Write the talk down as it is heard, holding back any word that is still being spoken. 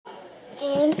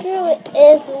Andrew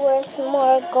is worth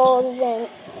more gold than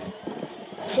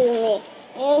to me.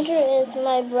 Andrew is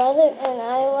my brother, and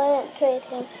I wouldn't trade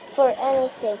him for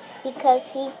anything because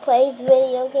he plays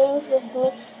video games with me,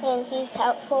 and he's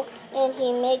helpful, and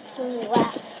he makes me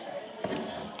laugh.